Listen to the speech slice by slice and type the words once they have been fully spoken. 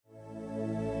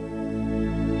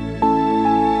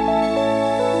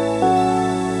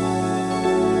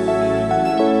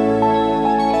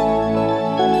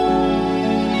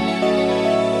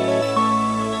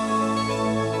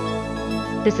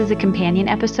This is a companion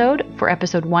episode for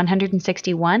episode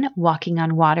 161, Walking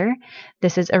on Water.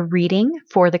 This is a reading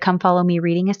for the Come Follow Me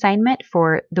reading assignment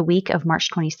for the week of March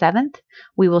 27th.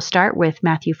 We will start with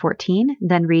Matthew 14,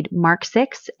 then read Mark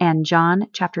 6 and John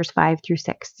chapters 5 through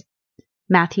 6.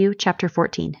 Matthew chapter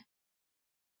 14.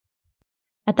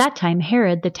 At that time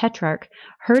Herod the Tetrarch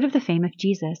heard of the fame of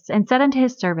Jesus, and said unto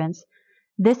his servants,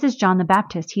 This is John the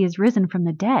Baptist, he is risen from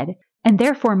the dead, and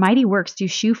therefore mighty works do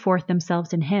shew forth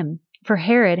themselves in him. For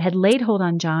Herod had laid hold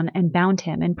on John, and bound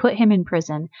him, and put him in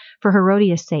prison, for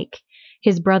Herodias' sake,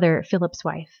 his brother Philip's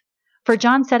wife. For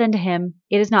John said unto him,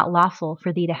 It is not lawful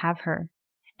for thee to have her.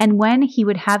 And when he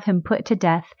would have him put to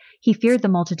death, he feared the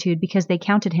multitude, because they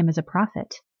counted him as a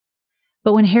prophet.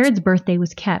 But when Herod's birthday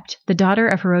was kept, the daughter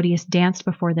of Herodias danced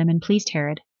before them, and pleased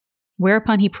Herod.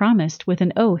 Whereupon he promised with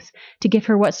an oath to give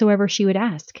her whatsoever she would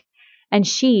ask. And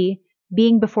she,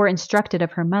 being before instructed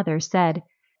of her mother, said,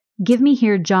 Give me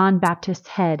here John Baptist's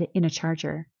head in a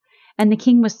charger. And the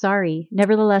king was sorry,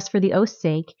 nevertheless for the oath's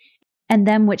sake, and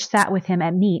them which sat with him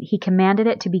at meat, he commanded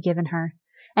it to be given her.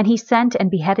 And he sent and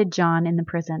beheaded John in the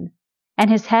prison. And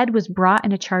his head was brought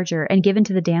in a charger, and given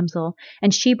to the damsel,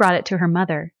 and she brought it to her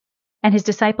mother. And his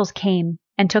disciples came,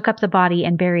 and took up the body,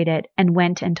 and buried it, and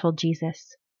went and told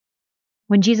Jesus.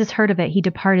 When Jesus heard of it, he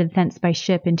departed thence by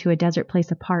ship into a desert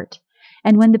place apart.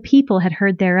 And when the people had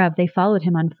heard thereof, they followed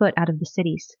him on foot out of the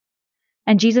cities.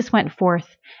 And Jesus went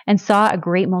forth, and saw a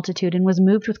great multitude, and was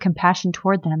moved with compassion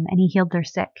toward them, and he healed their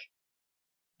sick.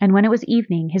 And when it was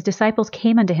evening, his disciples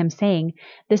came unto him, saying,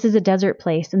 This is a desert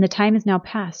place, and the time is now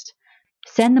past.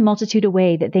 Send the multitude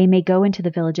away, that they may go into the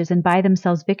villages, and buy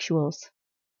themselves victuals.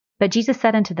 But Jesus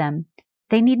said unto them,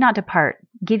 They need not depart,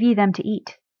 give ye them to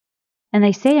eat. And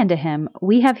they say unto him,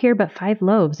 We have here but 5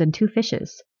 loaves and 2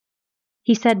 fishes.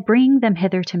 He said, Bring them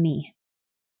hither to me.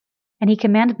 And he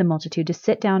commanded the multitude to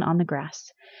sit down on the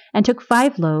grass, and took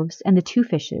 5 loaves and the 2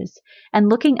 fishes, and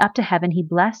looking up to heaven he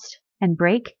blessed, and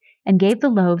brake, and gave the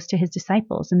loaves to his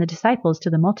disciples, and the disciples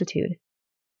to the multitude.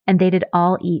 And they did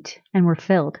all eat, and were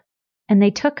filled. And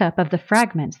they took up of the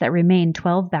fragments that remained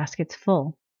 12 baskets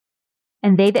full.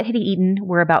 And they that had eaten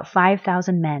were about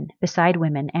 5,000 men, beside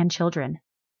women and children.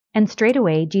 And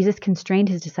straightway Jesus constrained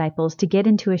his disciples to get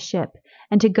into a ship,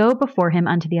 and to go before him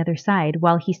unto the other side,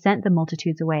 while he sent the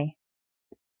multitudes away.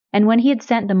 And when he had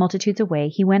sent the multitudes away,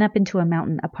 he went up into a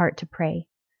mountain apart to pray.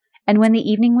 And when the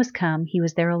evening was come, he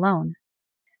was there alone.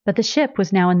 But the ship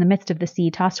was now in the midst of the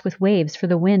sea, tossed with waves, for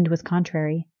the wind was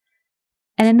contrary.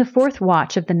 And in the 4th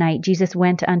watch of the night Jesus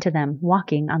went unto them,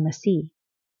 walking on the sea.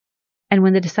 And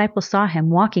when the disciples saw him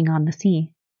walking on the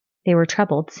sea, they were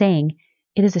troubled, saying,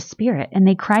 It is a spirit, and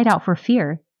they cried out for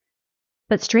fear.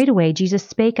 But straightway Jesus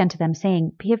spake unto them,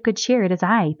 saying, Be of good cheer, it is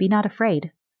I, be not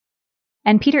afraid.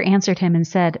 And Peter answered him and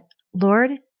said, Lord,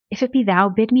 if it be thou,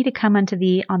 bid me to come unto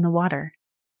thee on the water.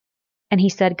 And he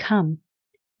said, Come.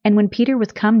 And when Peter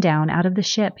was come down out of the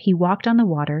ship, he walked on the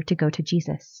water to go to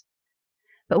Jesus.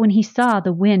 But when he saw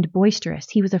the wind boisterous,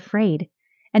 he was afraid,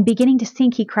 and beginning to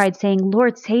sink, he cried, saying,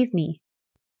 Lord, save me.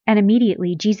 And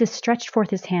immediately Jesus stretched forth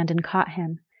his hand and caught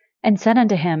him, and said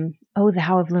unto him, O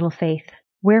thou of little faith,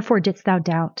 wherefore didst thou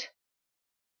doubt?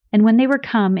 And when they were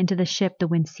come into the ship, the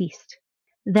wind ceased.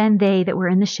 Then they that were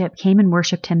in the ship came and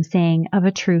worshipped him, saying, Of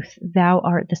a truth, thou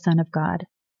art the Son of God.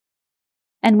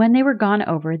 And when they were gone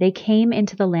over, they came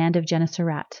into the land of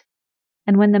Gennesaret.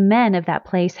 And when the men of that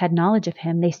place had knowledge of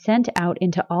him, they sent out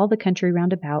into all the country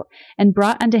round about, and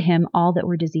brought unto him all that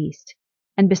were diseased,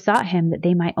 and besought him that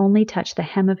they might only touch the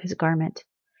hem of his garment.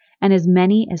 And as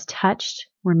many as touched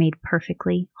were made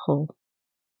perfectly whole.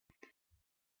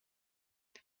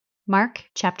 Mark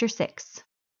chapter 6.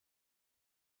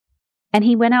 And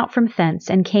he went out from thence,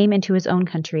 and came into his own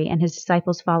country, and his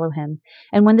disciples follow him.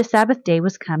 And when the Sabbath day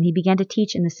was come, he began to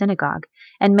teach in the synagogue.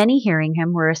 And many hearing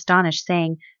him were astonished,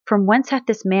 saying, From whence hath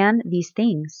this man these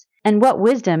things? And what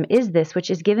wisdom is this which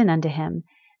is given unto him,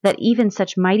 that even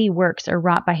such mighty works are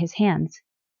wrought by his hands?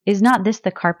 Is not this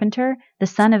the carpenter, the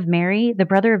son of Mary, the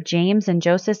brother of James and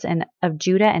Joseph, and of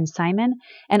Judah and Simon?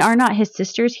 And are not his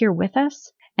sisters here with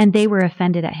us? And they were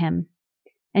offended at him.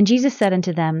 And Jesus said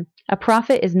unto them, A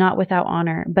prophet is not without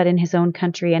honor, but in his own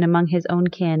country, and among his own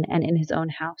kin, and in his own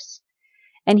house.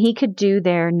 And he could do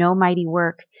there no mighty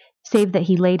work, save that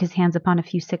he laid his hands upon a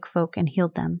few sick folk, and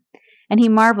healed them. And he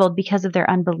marveled because of their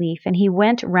unbelief, and he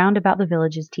went round about the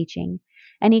villages teaching.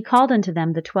 And he called unto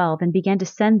them the 12, and began to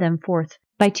send them forth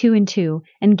by 2 and 2,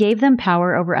 and gave them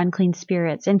power over unclean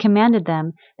spirits, and commanded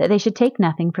them that they should take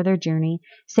nothing for their journey,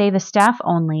 save a staff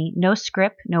only, no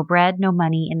scrip, no bread, no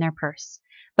money in their purse,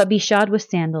 but be shod with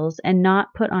sandals, and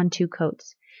not put on 2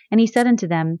 coats. And he said unto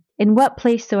them, In what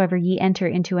place soever ye enter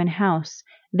into an house,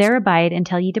 There abide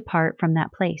until ye depart from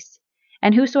that place.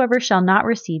 And whosoever shall not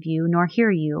receive you, nor hear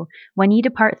you, when ye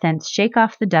depart thence, shake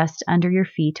off the dust under your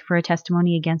feet for a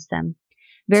testimony against them.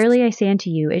 Verily I say unto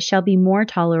you, it shall be more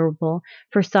tolerable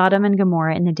for Sodom and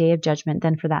Gomorrah in the day of judgment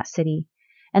than for that city.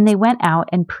 And they went out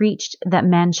and preached that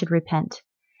men should repent.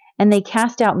 And they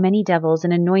cast out many devils,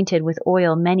 and anointed with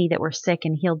oil many that were sick,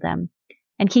 and healed them.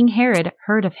 And King Herod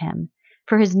heard of him,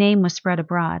 for his name was spread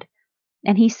abroad.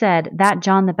 And he said, that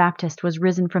John the Baptist was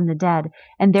risen from the dead,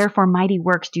 and therefore mighty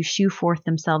works do shew forth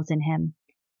themselves in him.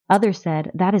 Others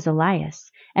said, that is Elias.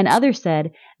 And others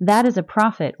said, that is a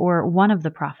prophet, or one of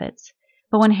the prophets.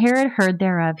 But when Herod heard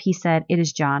thereof, he said, it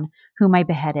is John, whom I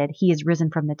beheaded. He is risen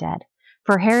from the dead.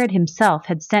 For Herod himself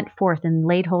had sent forth and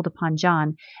laid hold upon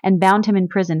John, and bound him in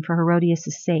prison for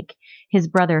Herodias' sake, his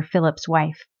brother Philip's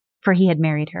wife, for he had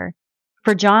married her.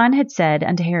 For John had said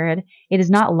unto Herod, it is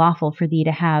not lawful for thee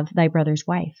to have thy brother's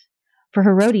wife. For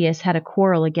Herodias had a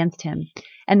quarrel against him,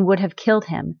 and would have killed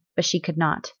him, but she could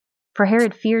not. For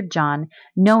Herod feared John,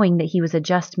 knowing that he was a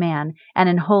just man, and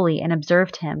an holy, and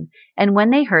observed him. And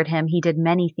when they heard him, he did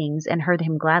many things, and heard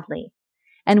him gladly.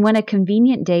 And when a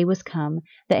convenient day was come,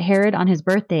 that Herod on his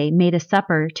birthday made a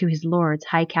supper to his lords,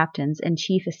 high captains, and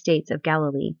chief estates of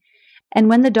Galilee. And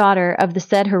when the daughter of the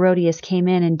said Herodias came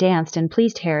in and danced, and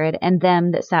pleased Herod, and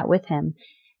them that sat with him,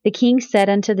 the king said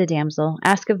unto the damsel,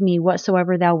 ask of me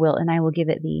whatsoever thou wilt, and I will give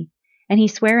it thee. And he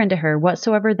sware unto her,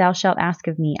 whatsoever thou shalt ask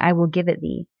of me, I will give it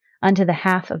thee, unto the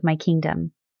half of my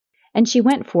kingdom. And she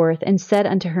went forth, and said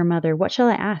unto her mother, what shall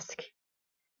I ask?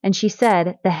 And she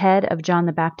said, the head of John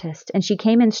the Baptist. And she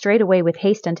came in straightway with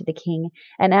haste unto the king,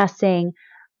 and asked, saying,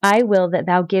 I will that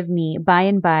thou give me by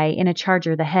and by in a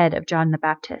charger the head of John the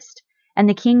Baptist. And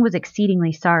the king was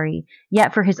exceedingly sorry,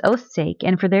 yet for his oath's sake,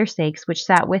 and for their sakes which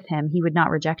sat with him, he would not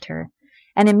reject her.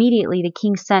 And immediately the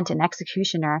king sent an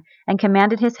executioner, and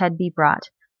commanded his head be brought.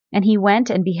 And he went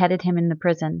and beheaded him in the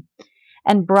prison,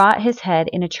 and brought his head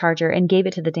in a charger, and gave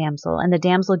it to the damsel, and the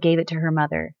damsel gave it to her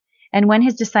mother. And when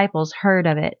his disciples heard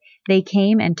of it, they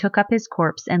came and took up his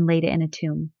corpse, and laid it in a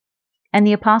tomb. And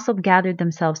the apostles gathered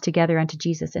themselves together unto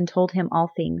Jesus, and told him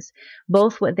all things,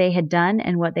 both what they had done,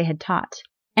 and what they had taught.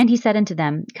 And he said unto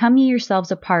them, come ye yourselves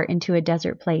apart into a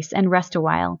desert place, and rest a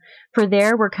while. For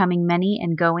there were coming many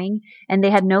and going, and they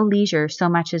had no leisure so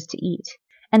much as to eat.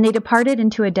 And they departed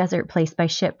into a desert place by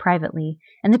ship privately.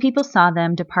 And the people saw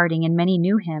them departing, and many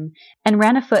knew him, and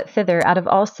ran afoot thither out of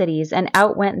all cities, and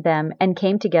out went them, and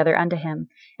came together unto him.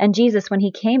 And Jesus, when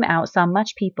he came out, saw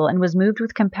much people, and was moved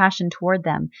with compassion toward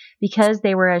them, because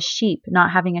they were as sheep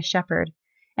not having a shepherd.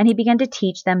 And he began to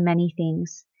teach them many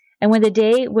things. And when the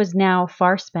day was now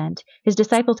far spent, his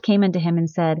disciples came unto him and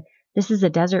said, this is a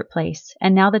desert place,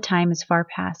 and now the time is far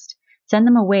past. Send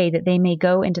them away, that they may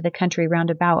go into the country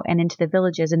round about, and into the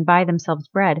villages, and buy themselves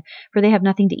bread, for they have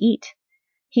nothing to eat.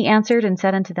 He answered and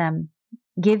said unto them,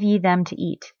 give ye them to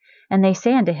eat. And they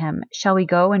say unto him, shall we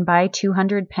go and buy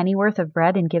 200 pennyworth of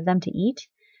bread, and give them to eat?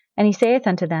 And he saith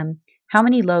unto them, how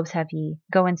many loaves have ye?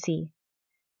 Go and see.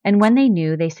 And when they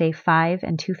knew, they say 5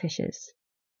 and 2 fishes.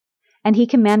 And he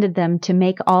commanded them to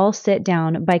make all sit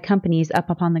down by companies up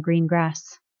upon the green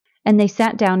grass. And they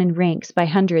sat down in ranks by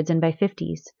hundreds and by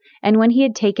 50s. And when he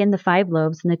had taken the 5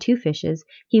 loaves and the 2 fishes,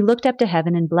 he looked up to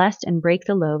heaven, and blessed, and brake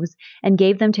the loaves, and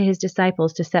gave them to his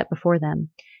disciples to set before them.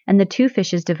 And the 2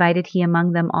 fishes divided he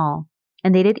among them all.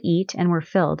 And they did eat, and were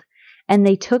filled. And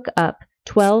they took up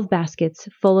 12 baskets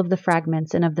full of the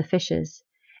fragments and of the fishes.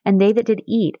 And they that did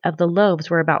eat of the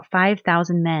loaves were about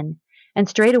 5,000 men. And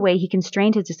straightway he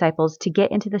constrained his disciples to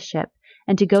get into the ship,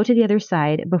 and to go to the other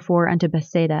side before unto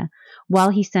Bethsaida, while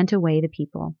he sent away the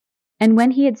people. And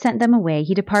when he had sent them away,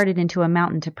 he departed into a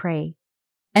mountain to pray.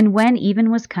 And when even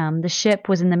was come, the ship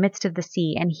was in the midst of the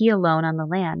sea, and he alone on the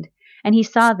land. And he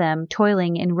saw them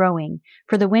toiling in rowing,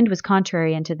 for the wind was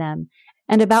contrary unto them.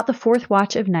 And about the 4th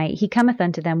watch of night he cometh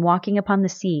unto them walking upon the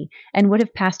sea, and would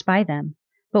have passed by them.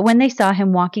 But when they saw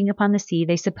him walking upon the sea,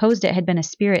 they supposed it had been a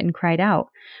spirit, and cried out,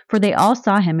 for they all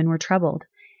saw him and were troubled.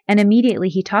 And immediately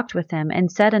he talked with them, and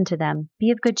said unto them,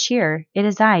 be of good cheer, it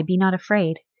is I, be not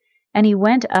afraid. And he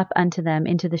went up unto them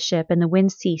into the ship, and the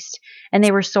wind ceased, and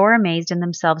they were sore amazed in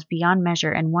themselves beyond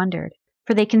measure, and wondered.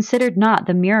 For they considered not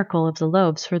the miracle of the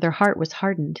loaves, for their heart was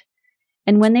hardened.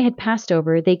 And when they had passed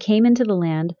over, they came into the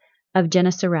land of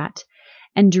Gennesaret,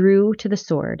 and drew to the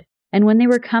sword. And when they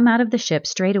were come out of the ship,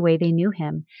 straightway they knew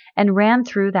him, and ran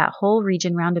through that whole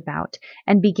region round about,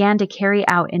 and began to carry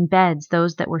out in beds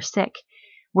those that were sick,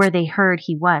 where they heard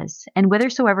he was. And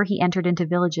whithersoever he entered into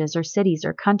villages, or cities,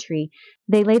 or country,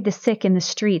 they laid the sick in the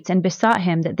streets, and besought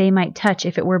him that they might touch,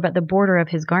 if it were but the border of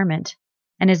his garment.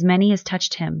 And as many as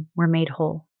touched him were made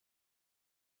whole.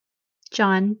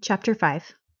 John chapter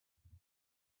 5.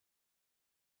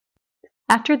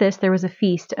 After this there was a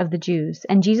feast of the Jews,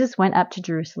 and Jesus went up to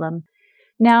Jerusalem.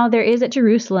 Now there is at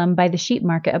Jerusalem by the sheep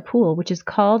market a pool, which is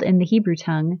called in the Hebrew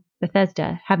tongue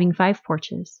Bethesda, having 5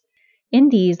 porches. In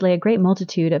these lay a great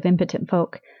multitude of impotent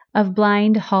folk, of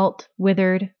blind, halt,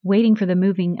 withered, waiting for the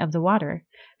moving of the water.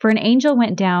 For an angel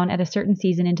went down at a certain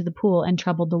season into the pool and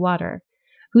troubled the water.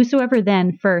 Whosoever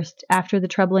then first, after the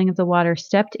troubling of the water,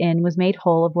 stepped in was made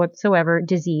whole of whatsoever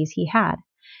disease he had.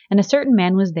 And a certain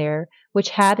man was there,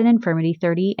 which had an infirmity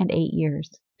 38 years.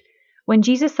 When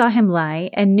Jesus saw him lie,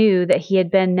 and knew that he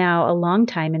had been now a long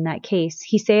time in that case,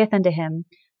 he saith unto him,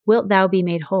 Wilt thou be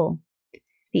made whole?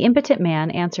 The impotent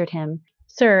man answered him,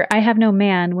 Sir, I have no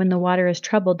man when the water is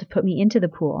troubled to put me into the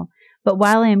pool, but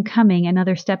while I am coming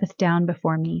another steppeth down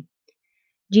before me.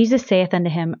 Jesus saith unto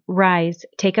him, Rise,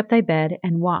 take up thy bed,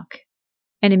 and walk.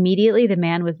 And immediately the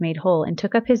man was made whole, and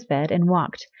took up his bed, and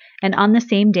walked. And on the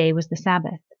same day was the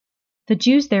Sabbath. The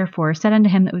Jews therefore said unto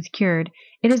him that was cured,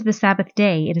 It is the Sabbath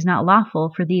day, it is not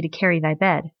lawful for thee to carry thy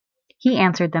bed. He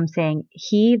answered them, saying,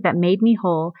 He that made me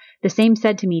whole, the same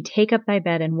said to me, Take up thy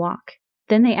bed, and walk.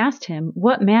 Then they asked him,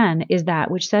 What man is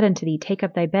that which said unto thee, Take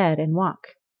up thy bed, and walk?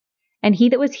 And he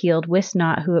that was healed wist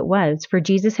not who it was, for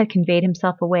Jesus had conveyed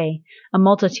himself away, a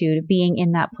multitude being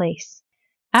in that place.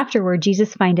 Afterward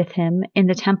Jesus findeth him in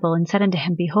the temple, and said unto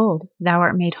him, Behold, thou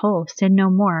art made whole, sin no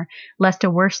more, lest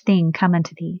a worse thing come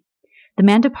unto thee. The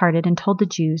man departed, and told the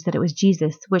Jews that it was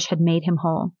Jesus which had made him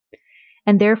whole.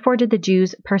 And therefore did the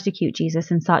Jews persecute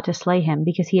Jesus, and sought to slay him,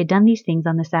 because he had done these things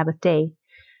on the Sabbath day.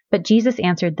 But Jesus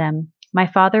answered them, My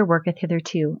Father worketh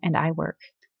hitherto, and I work.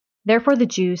 Therefore the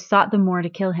Jews sought the more to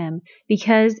kill him,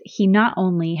 because he not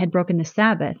only had broken the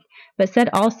Sabbath, but said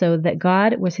also that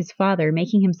God was his Father,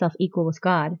 making himself equal with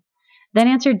God. Then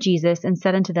answered Jesus, and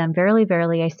said unto them, Verily,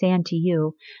 verily, I say unto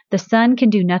you, the Son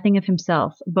can do nothing of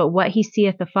himself, but what he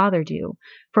seeth the Father do.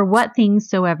 For what things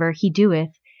soever he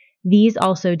doeth, these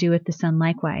also doeth the Son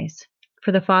likewise.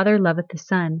 For the Father loveth the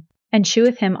Son, and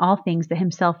sheweth him all things that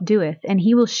himself doeth, and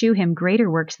he will shew him greater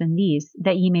works than these,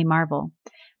 that ye may marvel.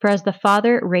 For as the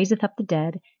Father raiseth up the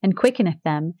dead, and quickeneth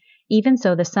them, even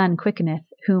so the Son quickeneth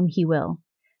whom he will.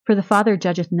 For the Father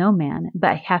judgeth no man,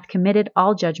 but hath committed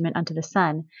all judgment unto the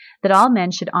Son, that all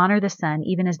men should honour the Son,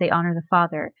 even as they honour the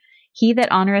Father. He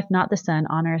that honoureth not the Son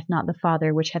honoureth not the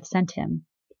Father which hath sent him.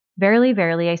 Verily,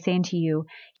 verily, I say unto you,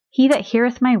 he that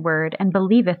heareth my word, and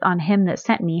believeth on him that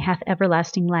sent me, hath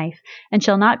everlasting life, and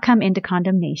shall not come into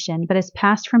condemnation, but is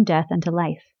passed from death unto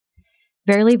life.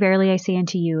 Verily, verily, I say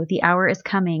unto you, the hour is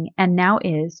coming, and now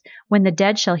is, when the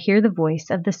dead shall hear the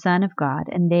voice of the Son of God,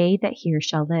 and they that hear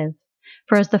shall live.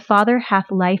 For as the Father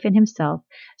hath life in himself,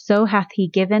 so hath he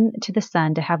given to the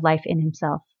Son to have life in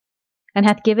himself, and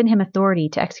hath given him authority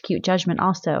to execute judgment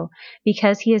also,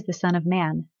 because he is the Son of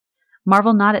Man.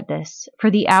 Marvel not at this, for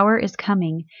the hour is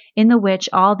coming, in the which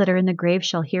all that are in the grave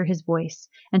shall hear his voice,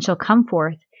 and shall come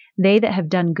forth, they that have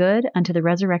done good unto the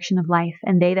resurrection of life,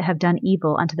 and they that have done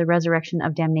evil unto the resurrection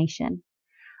of damnation.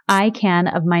 I can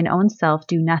of mine own self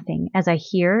do nothing. As I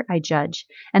hear, I judge,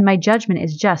 and my judgment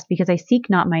is just, because I seek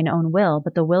not mine own will,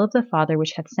 but the will of the Father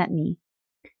which hath sent me.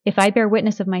 If I bear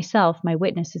witness of myself, my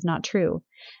witness is not true.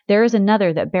 There is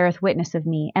another that beareth witness of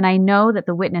me, and I know that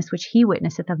the witness which he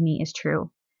witnesseth of me is true.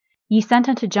 Ye sent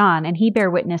unto John, and he bare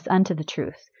witness unto the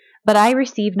truth. But I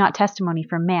receive not testimony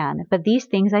from man, but these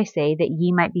things I say, that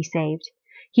ye might be saved.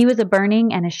 He was a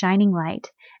burning and a shining light,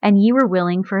 and ye were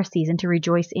willing for a season to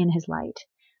rejoice in his light.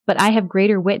 But I have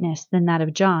greater witness than that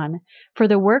of John, for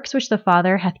the works which the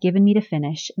Father hath given me to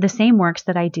finish, the same works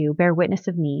that I do, bear witness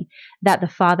of me, that the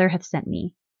Father hath sent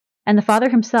me. And the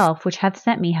Father himself, which hath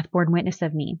sent me, hath borne witness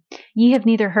of me. Ye have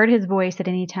neither heard his voice at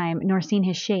any time, nor seen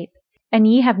his shape. And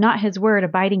ye have not his word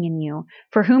abiding in you,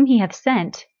 for whom he hath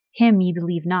sent, him ye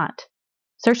believe not.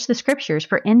 Search the Scriptures,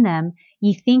 for in them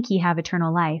ye think ye have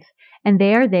eternal life, and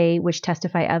they are they which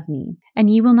testify of me.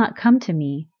 And ye will not come to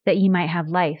me, that ye might have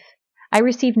life. I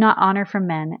receive not honor from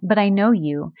men, but I know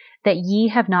you, that ye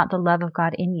have not the love of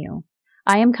God in you.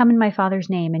 I am come in my Father's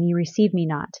name, and ye receive me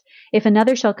not. If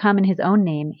another shall come in his own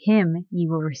name, him ye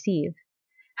will receive.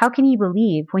 How can ye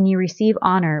believe, when ye receive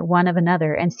honor one of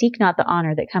another, and seek not the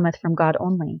honor that cometh from God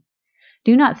only?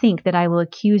 Do not think that I will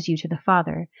accuse you to the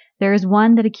Father. There is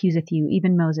one that accuseth you,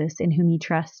 even Moses, in whom ye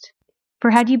trust. For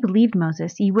had ye believed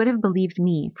Moses, ye would have believed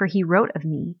me, for he wrote of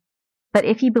me. But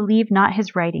if ye believe not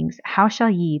his writings, how shall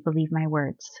ye believe my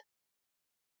words?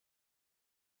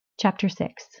 Chapter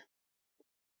 6.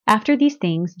 After these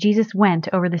things Jesus went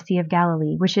over the Sea of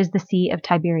Galilee, which is the Sea of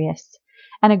Tiberias.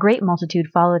 And a great multitude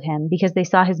followed him, because they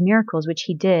saw his miracles which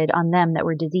he did on them that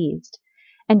were diseased.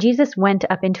 And Jesus went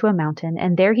up into a mountain,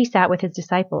 and there he sat with his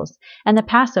disciples. And the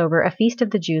Passover, a feast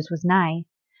of the Jews, was nigh.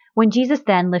 When Jesus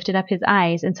then lifted up his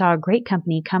eyes, and saw a great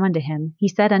company come unto him, he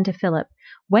said unto Philip,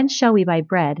 Whence shall we buy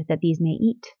bread, that these may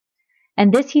eat?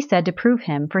 And this he said to prove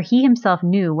him, for he himself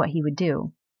knew what he would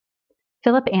do.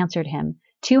 Philip answered him,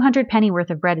 200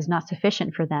 pennyworth of bread is not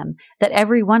sufficient for them, that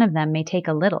every one of them may take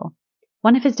a little.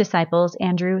 One of his disciples,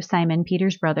 Andrew, Simon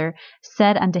Peter's brother,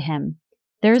 said unto him,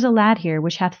 There is a lad here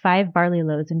which hath 5 barley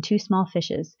loaves and 2 small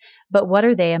fishes, but what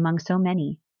are they among so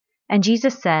many? And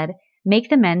Jesus said, Make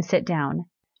the men sit down.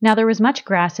 Now there was much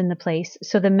grass in the place,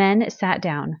 so the men sat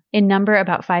down, in number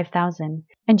about 5,000.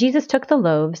 And Jesus took the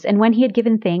loaves, and when he had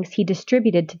given thanks, he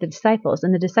distributed to the disciples,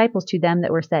 and the disciples to them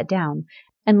that were set down,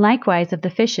 and likewise of the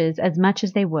fishes as much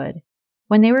as they would.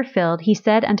 When they were filled, he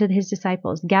said unto his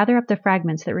disciples, Gather up the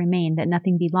fragments that remain, that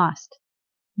nothing be lost.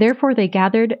 Therefore they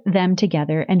gathered them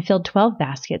together, and filled 12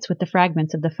 baskets with the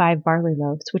fragments of the 5 barley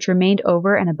loaves, which remained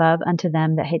over and above unto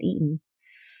them that had eaten.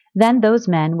 Then those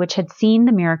men which had seen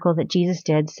the miracle that Jesus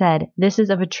did said, This is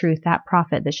of a truth that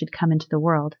prophet that should come into the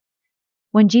world.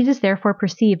 When Jesus therefore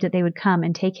perceived that they would come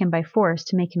and take him by force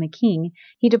to make him a king,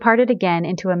 he departed again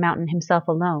into a mountain himself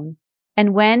alone.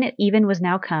 And when even was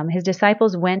now come, his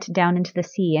disciples went down into the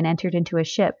sea, and entered into a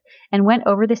ship, and went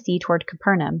over the sea toward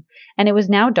Capernaum. And it was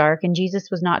now dark, and Jesus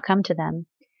was not come to them.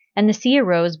 And the sea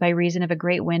arose by reason of a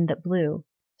great wind that blew.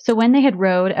 So when they had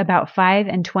rowed about 25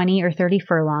 or 30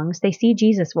 furlongs, they see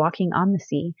Jesus walking on the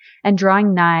sea, and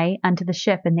drawing nigh unto the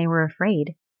ship, and they were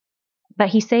afraid. But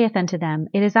he saith unto them,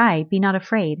 It is I, be not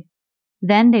afraid.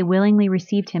 Then they willingly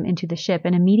received him into the ship,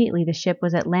 and immediately the ship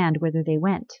was at land whither they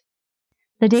went.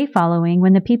 The day following,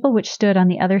 when the people which stood on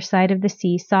the other side of the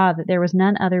sea saw that there was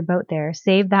none other boat there,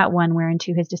 save that one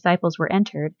whereinto his disciples were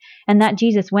entered, and that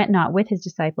Jesus went not with his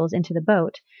disciples into the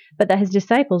boat, but that his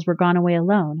disciples were gone away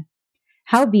alone.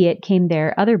 Howbeit came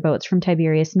there other boats from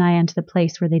Tiberias nigh unto the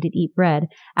place where they did eat bread,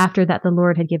 after that the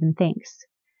Lord had given thanks.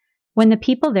 When the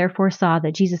people therefore saw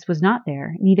that Jesus was not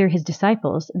there, neither his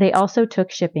disciples, they also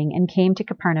took shipping, and came to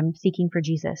Capernaum, seeking for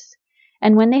Jesus.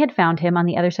 And when they had found him on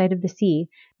the other side of the sea,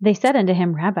 they said unto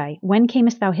him, Rabbi, when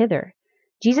camest thou hither?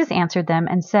 Jesus answered them,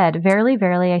 and said, Verily,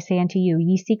 verily, I say unto you,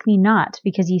 ye seek me not,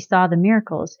 because ye saw the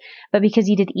miracles, but because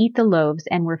ye did eat the loaves,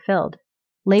 and were filled.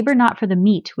 Labor not for the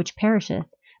meat which perisheth,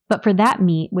 but for that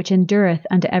meat which endureth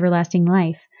unto everlasting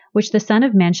life, which the Son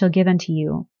of Man shall give unto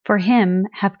you. For him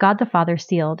hath God the Father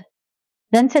sealed.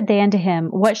 Then said they unto him,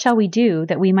 What shall we do,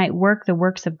 that we might work the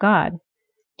works of God?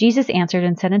 Jesus answered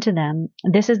and said unto them,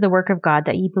 This is the work of God,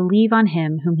 that ye believe on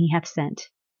him whom he hath sent.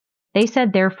 They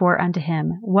said therefore unto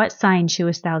him, What sign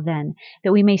shewest thou then,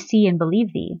 that we may see and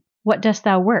believe thee? What dost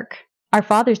thou work? Our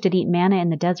fathers did eat manna in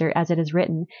the desert, as it is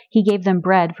written, He gave them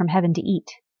bread from heaven to eat.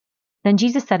 Then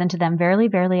Jesus said unto them, Verily,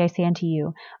 verily, I say unto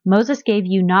you, Moses gave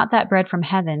you not that bread from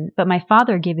heaven, but my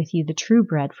Father giveth you the true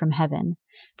bread from heaven.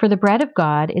 For the bread of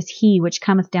God is he which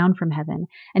cometh down from heaven,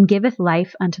 and giveth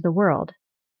life unto the world.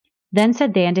 Then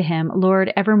said they unto him,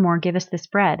 Lord, evermore give us this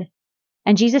bread.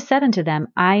 And Jesus said unto them,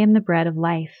 I am the bread of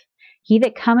life. He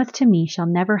that cometh to me shall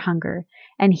never hunger,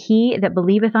 and he that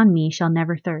believeth on me shall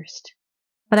never thirst.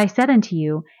 But I said unto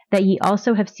you, that ye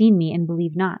also have seen me, and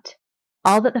believe not.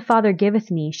 All that the Father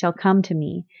giveth me shall come to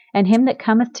me, and him that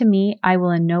cometh to me I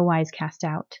will in no wise cast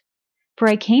out. For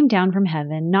I came down from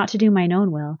heaven, not to do mine own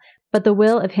will, but the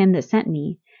will of him that sent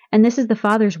me. And this is the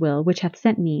Father's will which hath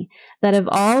sent me, that of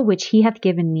all which he hath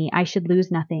given me I should lose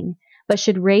nothing, but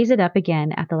should raise it up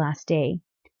again at the last day.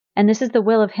 And this is the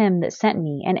will of him that sent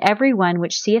me, and every one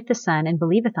which seeth the Son and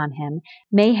believeth on him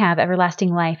may have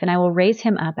everlasting life, and I will raise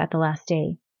him up at the last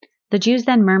day. The Jews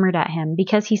then murmured at him,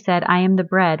 because he said, I am the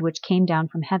bread which came down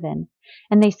from heaven.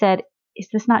 And they said, Is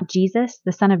this not Jesus,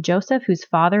 the son of Joseph, whose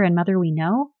father and mother we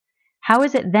know? How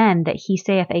is it then that he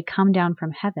saith, I come down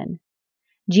from heaven?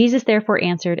 Jesus therefore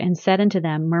answered and said unto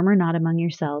them, Murmur not among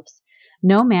yourselves.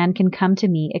 No man can come to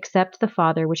me except the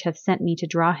Father which hath sent me to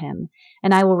draw him,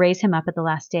 and I will raise him up at the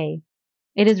last day.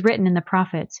 It is written in the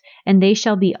prophets, And they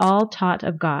shall be all taught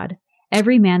of God.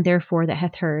 Every man therefore that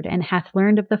hath heard and hath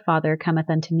learned of the Father cometh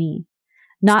unto me.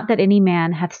 Not that any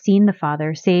man hath seen the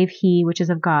Father, save he which is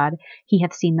of God, he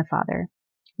hath seen the Father.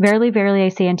 Verily, verily, I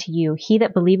say unto you, he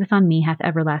that believeth on me hath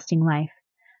everlasting life.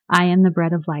 I am the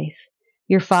bread of life.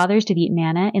 Your fathers did eat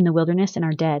manna in the wilderness and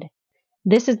are dead.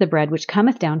 This is the bread which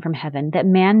cometh down from heaven, that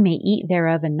man may eat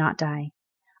thereof and not die.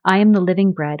 I am the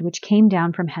living bread which came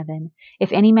down from heaven.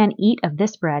 If any man eat of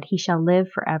this bread, he shall live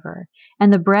forever.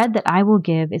 And the bread that I will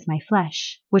give is my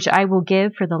flesh, which I will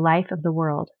give for the life of the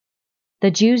world.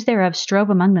 The Jews thereof strove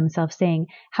among themselves, saying,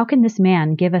 How can this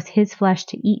man give us his flesh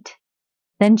to eat?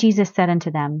 Then Jesus said unto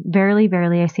them, Verily,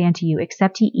 verily, I say unto you,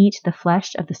 except ye eat the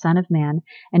flesh of the Son of Man,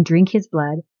 and drink his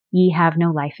blood, ye have no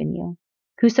life in you.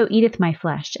 Whoso eateth my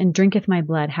flesh, and drinketh my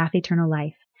blood, hath eternal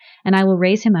life, and I will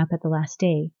raise him up at the last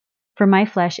day. For my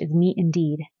flesh is meat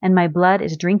indeed, and my blood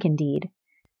is drink indeed.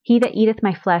 He that eateth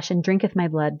my flesh and drinketh my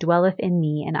blood dwelleth in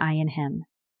me, and I in him.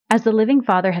 As the living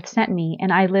Father hath sent me,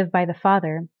 and I live by the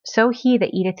Father, so he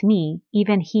that eateth me,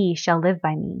 even he shall live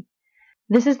by me.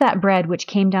 This is that bread which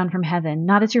came down from heaven,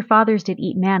 not as your fathers did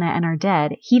eat manna and are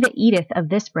dead. He that eateth of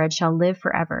this bread shall live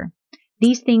forever.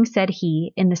 These things said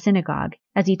he in the synagogue,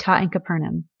 as he taught in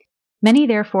Capernaum. Many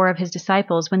therefore of his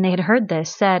disciples, when they had heard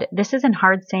this, said, This is an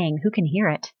hard saying, who can hear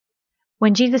it?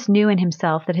 When Jesus knew in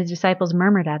himself that his disciples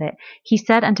murmured at it, he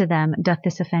said unto them, Doth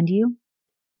this offend you?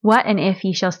 What and if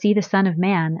ye shall see the Son of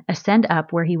Man ascend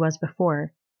up where he was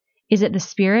before? Is it the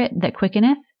Spirit that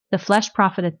quickeneth? The flesh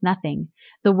profiteth nothing.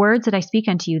 The words that I speak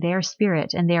unto you, they are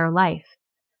spirit, and they are life.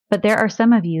 But there are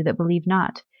some of you that believe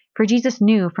not. For Jesus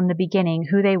knew from the beginning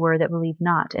who they were that believed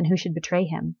not, and who should betray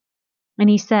him. And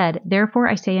he said, Therefore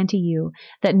I say unto you,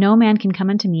 that no man can come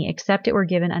unto me, except it were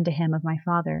given unto him of my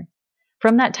Father.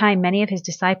 From that time many of his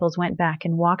disciples went back,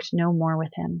 and walked no more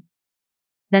with him.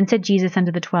 Then said Jesus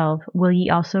unto the 12, Will ye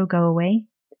also go away?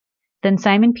 Then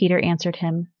Simon Peter answered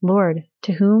him, Lord,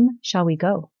 to whom shall we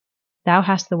go? Thou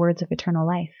hast the words of eternal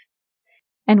life.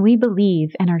 And we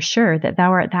believe and are sure that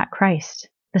thou art that Christ,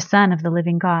 the Son of the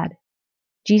living God.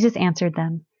 Jesus answered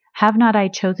them, Have not I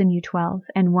chosen you 12,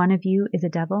 and one of you is a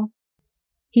devil?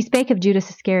 He spake of Judas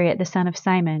Iscariot, the son of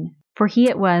Simon, for he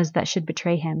it was that should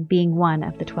betray him, being one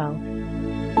of the 12.